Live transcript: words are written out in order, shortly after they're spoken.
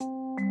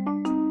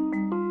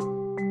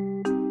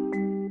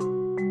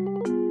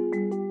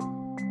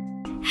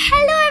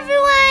Hello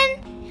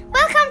everyone!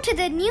 Welcome to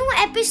the new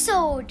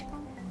episode.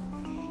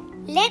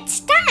 Let's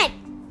start.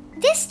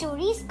 This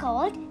story is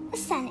called The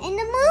Sun and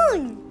the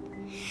Moon.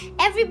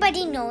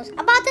 Everybody knows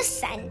about the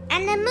sun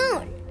and the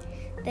moon.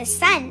 The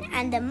sun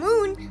and the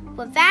moon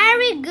were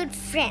very good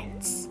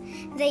friends.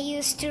 They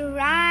used to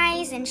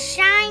rise and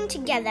shine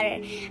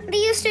together. They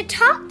used to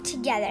talk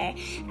together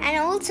and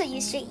also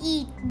used to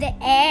eat the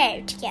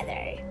air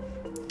together.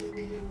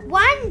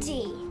 One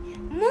day,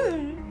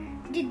 Moon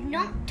did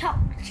not talk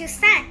to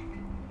Sun.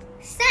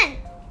 Sun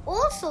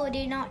also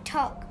did not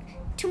talk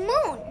to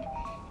Moon.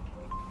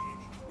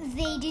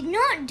 They did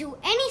not do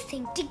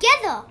anything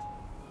together.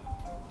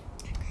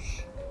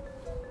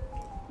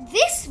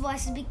 This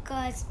was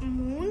because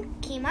Moon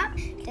came up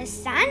to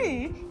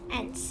Sun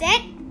and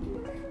said,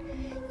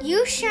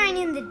 "You shine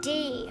in the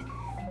day,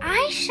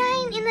 I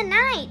shine in the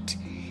night.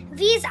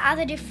 These are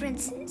the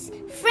differences.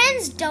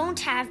 Friends don't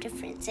have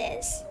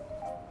differences."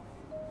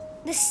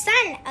 The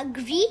sun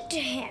agreed to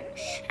him,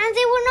 and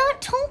they were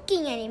not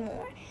talking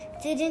anymore.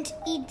 They didn't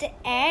eat the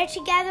air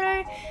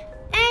together,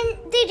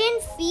 and they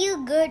didn't feel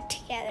good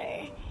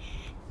together.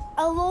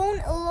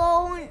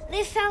 Alone,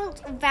 they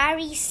felt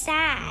very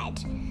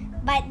sad.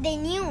 But they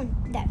knew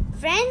that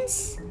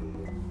friends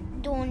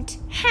don't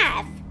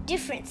have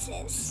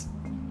differences.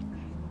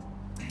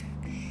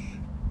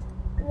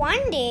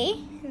 One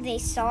day, they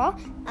saw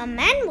a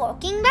man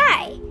walking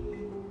by.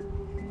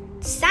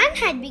 Sun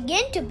had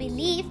begun to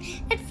believe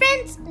that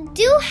friends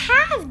do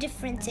have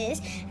differences,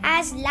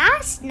 as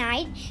last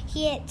night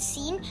he had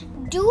seen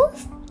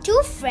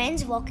two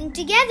friends walking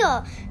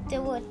together. They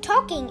were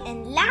talking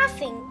and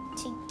laughing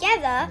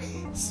together,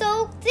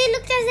 so they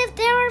looked as if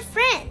they were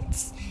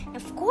friends.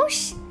 Of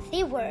course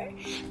they were,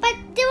 but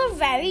they were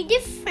very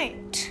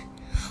different.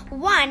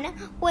 One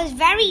was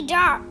very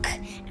dark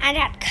and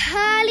had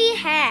curly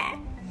hair.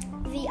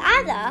 The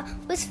other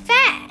was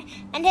fair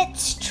and had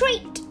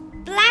straight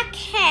black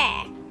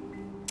hair.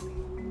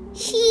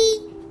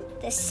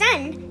 The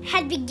sun,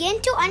 had begun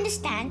to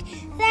understand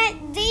that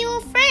they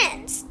were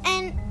friends.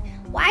 And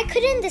why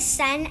couldn't the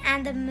sun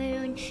and the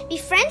moon be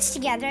friends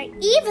together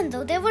even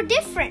though they were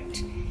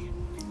different?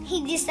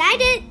 He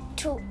decided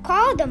to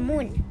call the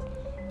moon.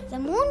 The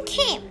moon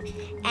came,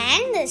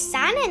 and the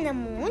sun and the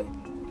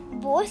moon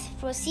both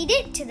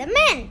proceeded to the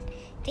man.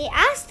 They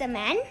asked the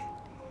man,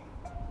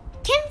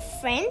 "Can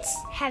friends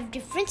have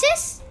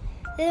differences?"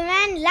 The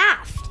man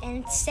laughed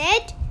and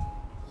said,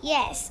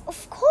 "Yes,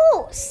 of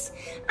course.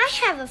 I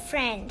have a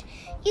friend.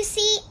 You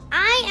see,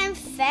 I am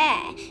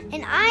fair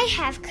and I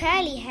have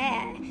curly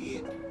hair.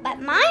 But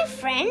my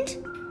friend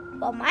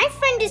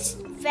is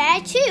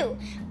fair too,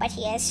 but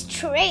he has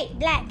straight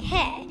black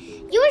hair.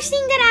 You are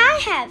seeing that I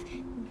have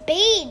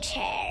beige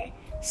hair.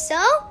 So,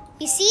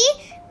 you see,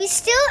 we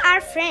still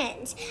are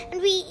friends and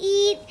we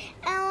eat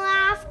and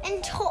laugh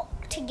and talk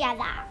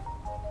together."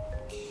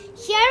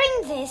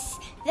 Hearing this,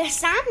 the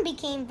sun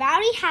became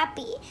very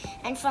happy,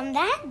 and from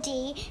that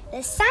day,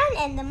 the sun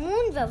and the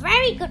moon were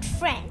very good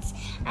friends.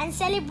 And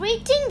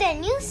celebrating their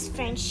new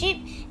friendship,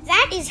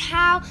 that is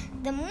how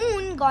the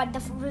moon got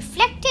the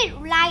reflected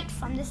light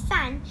from the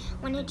sun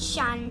when it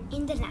shone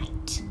in the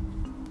night.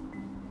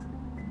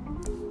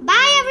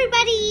 Bye,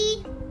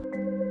 everybody!